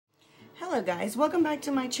Hello guys, welcome back to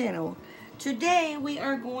my channel. Today we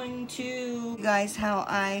are going to show you guys how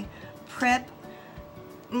I prep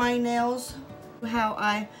my nails, how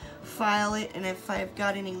I file it, and if I've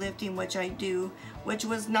got any lifting, which I do, which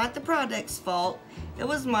was not the product's fault, it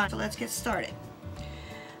was mine. So let's get started.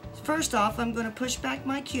 First off, I'm going to push back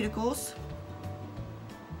my cuticles,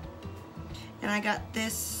 and I got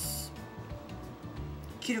this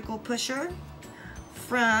cuticle pusher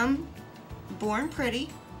from Born Pretty.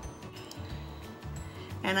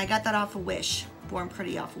 And I got that off of Wish, Born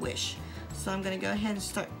Pretty off of Wish. So I'm gonna go ahead and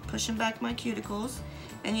start pushing back my cuticles.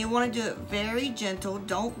 And you wanna do it very gentle,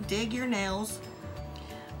 don't dig your nails.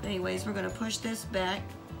 But anyways, we're gonna push this back,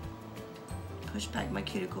 push back my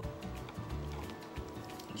cuticle.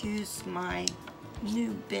 Use my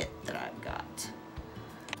new bit that I've got.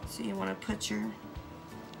 So you wanna put your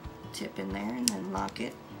tip in there and then lock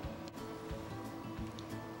it.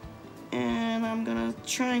 And I'm gonna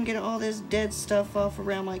try and get all this dead stuff off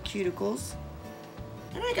around my cuticles.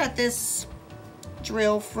 And I got this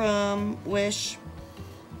drill from Wish.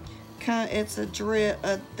 It's a drill,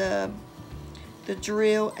 the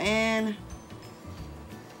drill and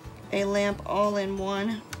a lamp all in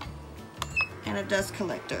one, and a dust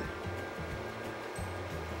collector.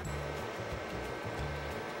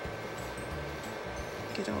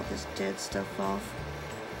 Get all this dead stuff off.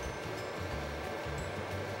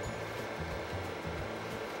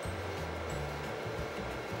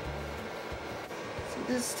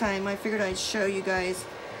 This time I figured I'd show you guys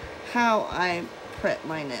how I prep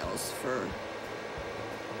my nails for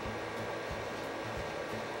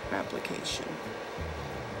application.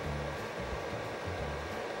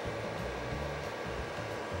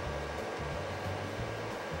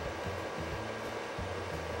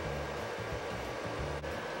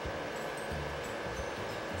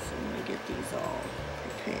 So I'm going to get these all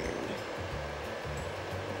prepared.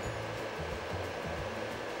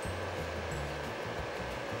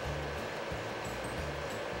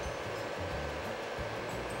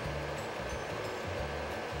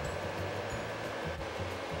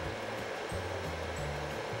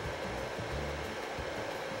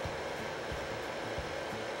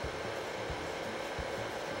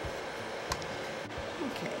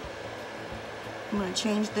 Okay, I'm going to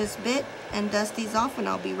change this bit and dust these off, and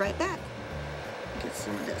I'll be right back. Get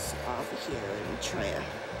some of this off of here and try to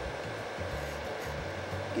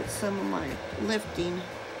get some of my lifting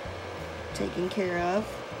taken care of.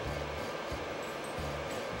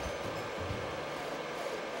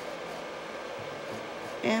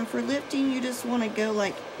 And for lifting, you just want to go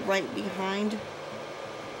like right behind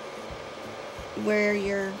where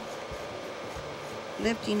your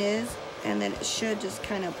lifting is, and then it should just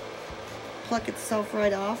kind of pluck itself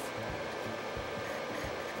right off.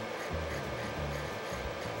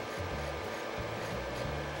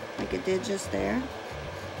 Like it did just there.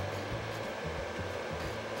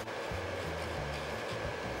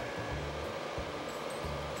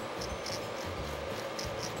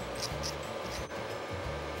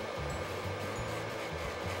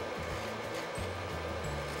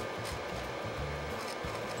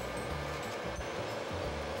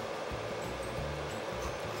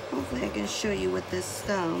 Hopefully I can show you with this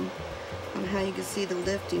thumb on how you can see the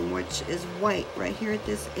lifting, which is white right here at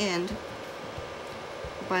this end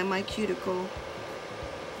by my cuticle,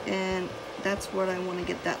 and that's what I want to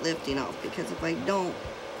get that lifting off, because if I don't,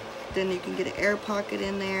 then you can get an air pocket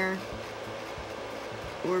in there,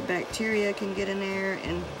 or bacteria can get in there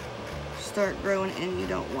and start growing, and you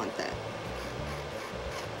don't want that.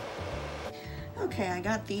 Okay, I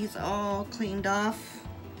got these all cleaned off.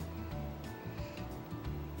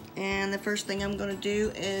 And the first thing I'm going to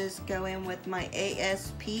do is go in with my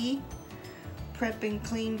ASP Prep and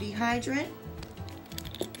Clean Dehydrant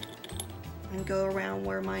and go around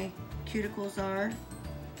where my cuticles are.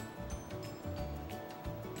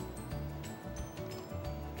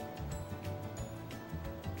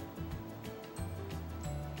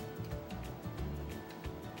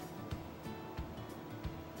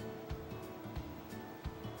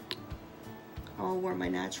 All where my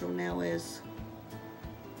natural nail is,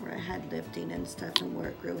 where I had lifting and stuff and where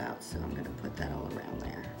it grew out, so I'm going to put that all around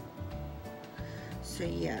there. So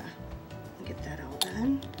yeah, get that all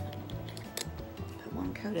done. Put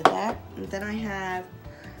one coat of that, and then I have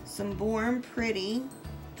some Born Pretty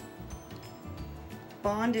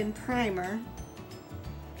Bond and Primer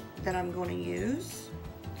that I'm going to use.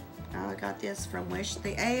 I got this from Wish.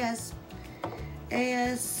 The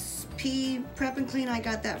ASP Prep and Clean, I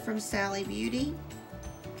got that from Sally Beauty.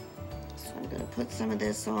 I'm going to put some of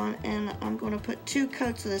this on, and I'm going to put 2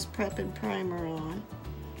 coats of this Prep and Primer on,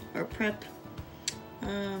 or Prep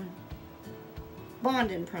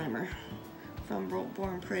Bond and Primer. from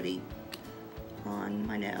Born Pretty on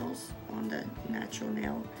my nails, on the natural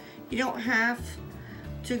nail. You don't have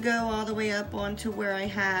to go all the way up onto where I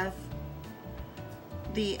have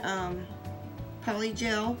the poly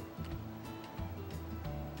gel.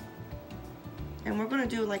 And we're going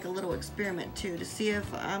to do like a little experiment too to see if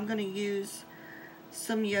I'm going to use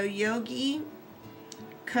some Yoyogi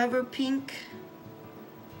Cover Pink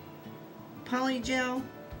poly gel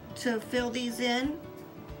to fill these in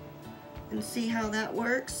and see how that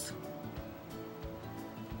works.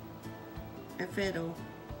 If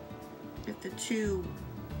the two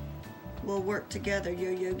will work together,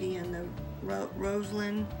 Yoyogi and the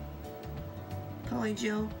Rosalind poly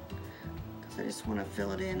gel, because I just want to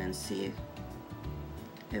fill it in and see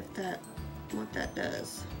what that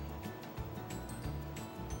does.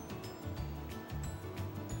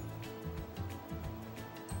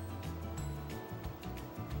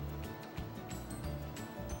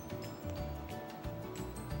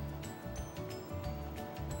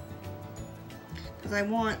 Because I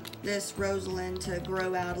want this Rosalind to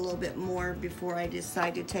grow out a little bit more before I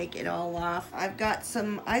decide to take it all off. I've got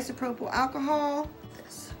some isopropyl alcohol.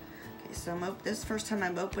 Okay, so this first time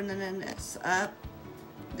I'm opening this up,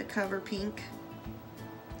 the Cover Pink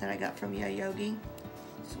that I got from Yoyogi.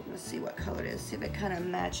 So we're gonna see what color it is, see if it kind of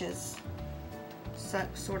matches,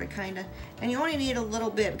 sort of, kind of. And you only need a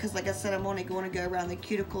little bit because, like I said, I'm only going to go around the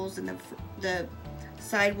cuticles and the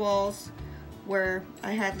side walls where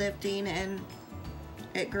I had lifting and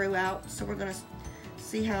it grew out. So we're gonna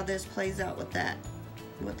see how this plays out with that,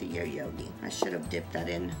 with the Yoyogi. I should have dipped that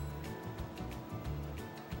in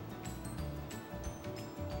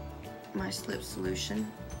my slip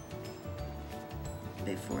solution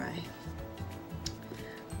before I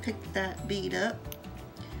pick that bead up.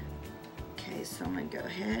 Okay, so I'm gonna go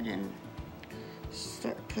ahead and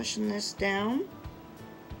start pushing this down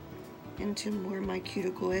into where my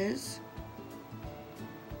cuticle is.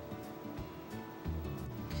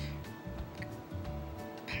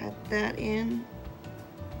 Pat that in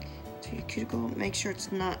to your cuticle. Make sure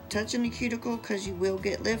it's not touching the cuticle because you will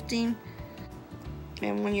get lifting.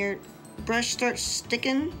 And when your brush starts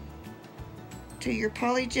sticking to your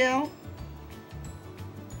poly gel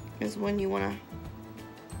is when you want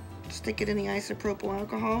to stick it in the isopropyl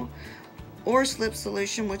alcohol or slip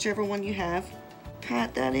solution, whichever one you have.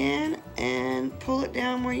 Pat that in and pull it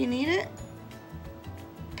down where you need it.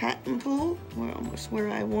 Pat and pull, we're almost where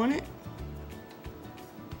I want it.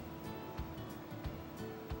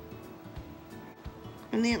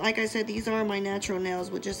 And then, like I said, these are my natural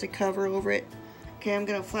nails with just a cover over it. Okay, I'm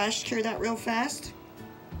gonna flash cure that real fast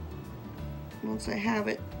once I have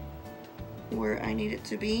it where I need it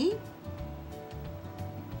to be.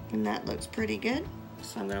 And that looks pretty good.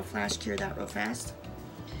 So I'm gonna flash cure that real fast.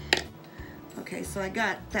 Okay, so I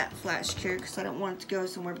got that flash cure because I don't want it to go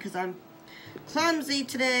somewhere because I'm clumsy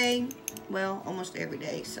today. Well, almost every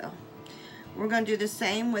day, so. We're gonna do the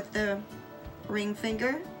same with the ring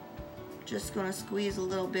finger. Just gonna squeeze a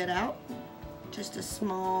little bit out. Just a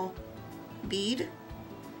small bead.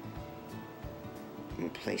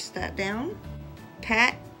 And place that down.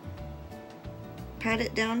 Pat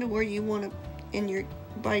it down to where you want to,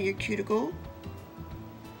 by your cuticle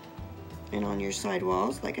and on your side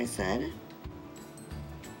walls, like I said.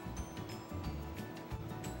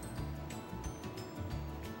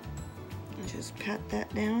 And just pat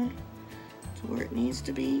that down to where it needs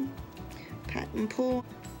to be. Pat and pull.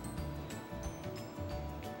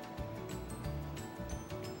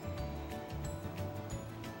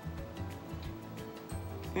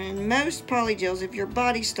 And most polygels, if your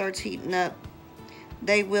body starts heating up,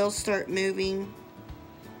 they will start moving.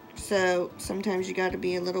 So sometimes you got to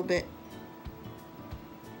be a little bit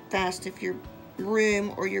fast if your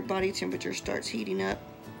room or your body temperature starts heating up.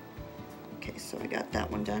 Okay, so I got that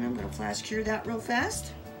one done. I'm going to flash cure that real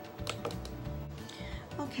fast.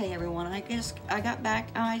 Okay, everyone, I guess I got back.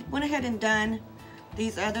 I went ahead and done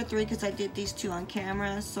these other three because I did these two on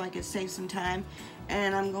camera so I could save some time.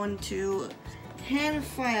 And I'm going to hand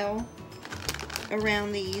file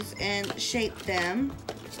around these and shape them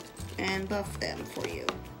and buff them for you.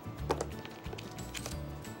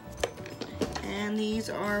 And these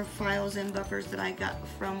are files and buffers that I got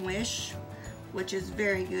from Wish, which is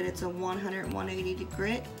very good. It's a 100 and 180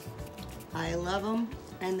 grit. I love them.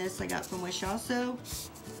 And this I got from Wish also.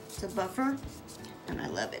 It's a buffer and I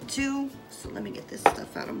love it too. So let me get this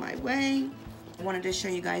stuff out of my way. I wanted to show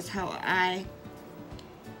you guys how I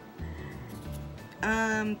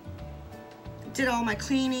did all my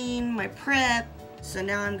cleaning, my prep. So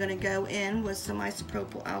now I'm gonna go in with some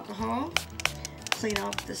isopropyl alcohol, clean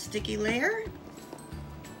off the sticky layer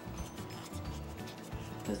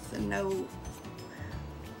with the no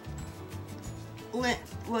lint,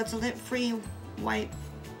 well, it's a lint-free wipe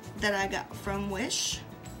that I got from Wish.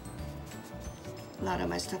 A lot of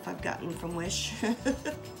my stuff I've gotten from Wish.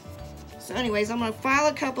 So anyways, I'm gonna file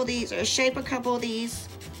a couple of these, or shape a couple of these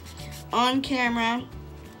on camera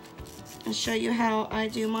and show you how I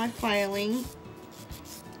do my filing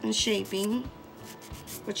and shaping.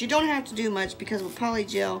 But you don't have to do much, because with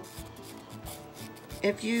polygel,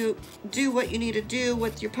 if you do what you need to do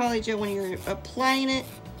with your polygel when you're applying it,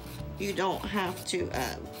 you don't have to,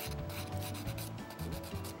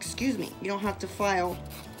 you don't have to file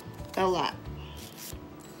a lot.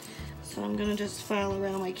 So I'm gonna just file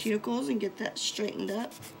around my cuticles and get that straightened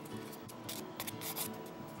up.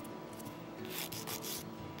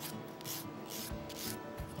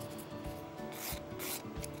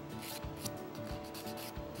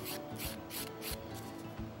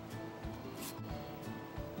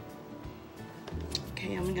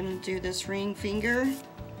 Okay, I'm gonna do this ring finger,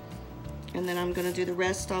 and then I'm gonna do the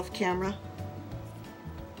rest off camera.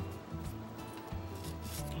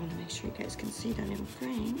 I wanna make sure you guys can see that in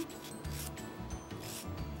frame.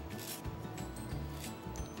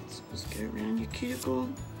 So just go around your cuticle,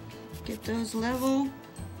 get those level.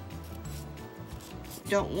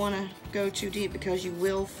 Don't wanna go too deep, because you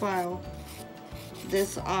will file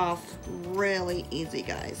this off really easy,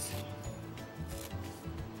 guys.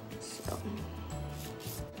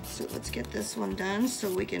 So let's get this one done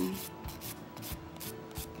so we can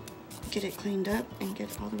get it cleaned up and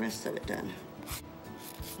get all the rest of it done.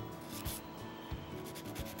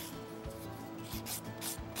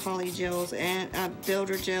 Polygels and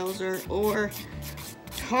builder gels or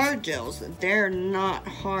hard gels, they're not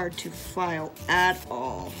hard to file at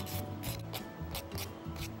all.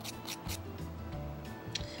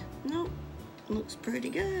 Nope, looks pretty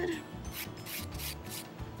good.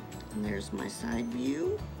 And there's my side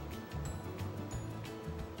view.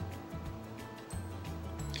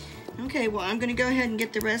 Okay, well, I'm gonna go ahead and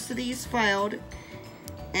get the rest of these filed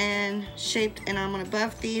and shaped, and I'm gonna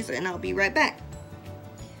buff these, and I'll be right back.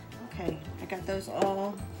 Okay, I got those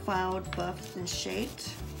all filed, buffed, and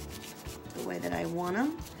shaped the way that I want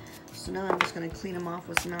them. So now I'm just gonna clean them off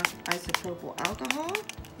with some isopropyl alcohol.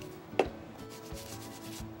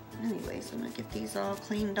 Anyways, I'm gonna get these all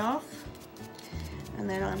cleaned off, and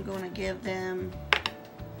then I'm gonna give them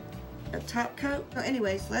a top coat. So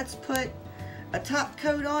anyways, let's put a top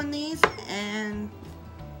coat on these and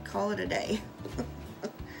call it a day.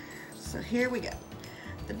 So here we go.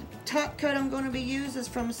 The top coat I'm going to be using is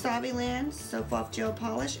from Saviland Soap Off Gel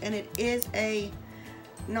Polish, and it is a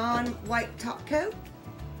non-white top coat.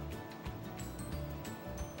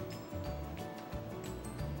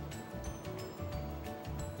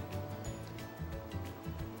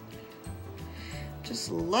 Just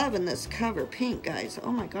loving this Cover Pink, guys.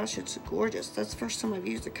 Oh my gosh, it's gorgeous. That's the first time I've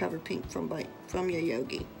used a Cover Pink from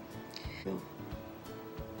Yoyogi.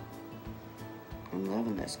 I'm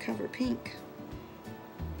loving this Cover Pink.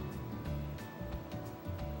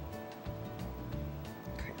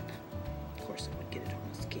 Crap. Of course I would get it on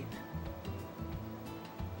my skin.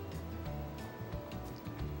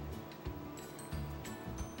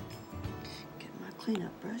 Get my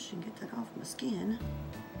cleanup brush and get that off my skin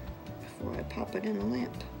before I pop it in the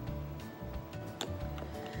lamp.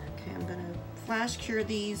 Okay, I'm gonna flash cure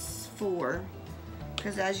these 4,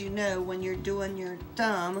 because as you know, when you're doing your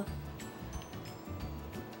thumb,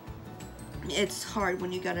 it's hard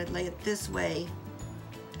when you gotta lay it this way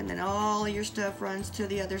and then all your stuff runs to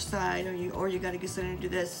the other side, or you gotta get something to do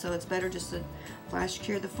this. So it's better just to flash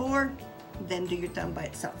cure the 4, then do your thumb by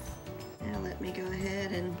itself. Now let me go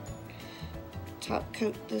ahead and top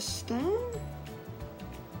coat this thumb.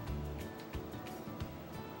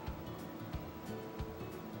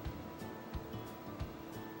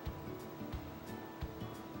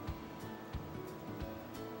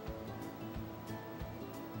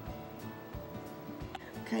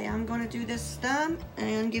 Okay, I'm going to do this thumb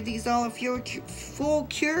and give these all a full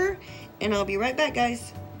cure, and I'll be right back,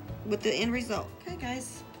 guys, with the end result. Okay,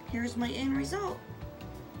 guys, here's my end result.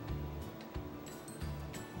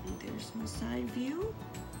 And there's my side view.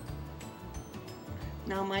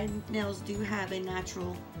 Now my nails do have a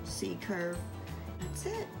natural C curve. That's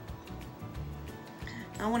it.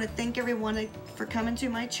 I want to thank everyone for coming to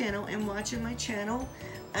my channel and watching my channel.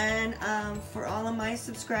 And for all of my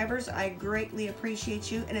subscribers, I greatly appreciate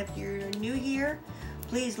you. And if you're new here,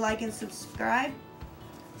 please like and subscribe.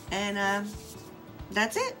 And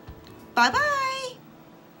that's it. Bye-bye.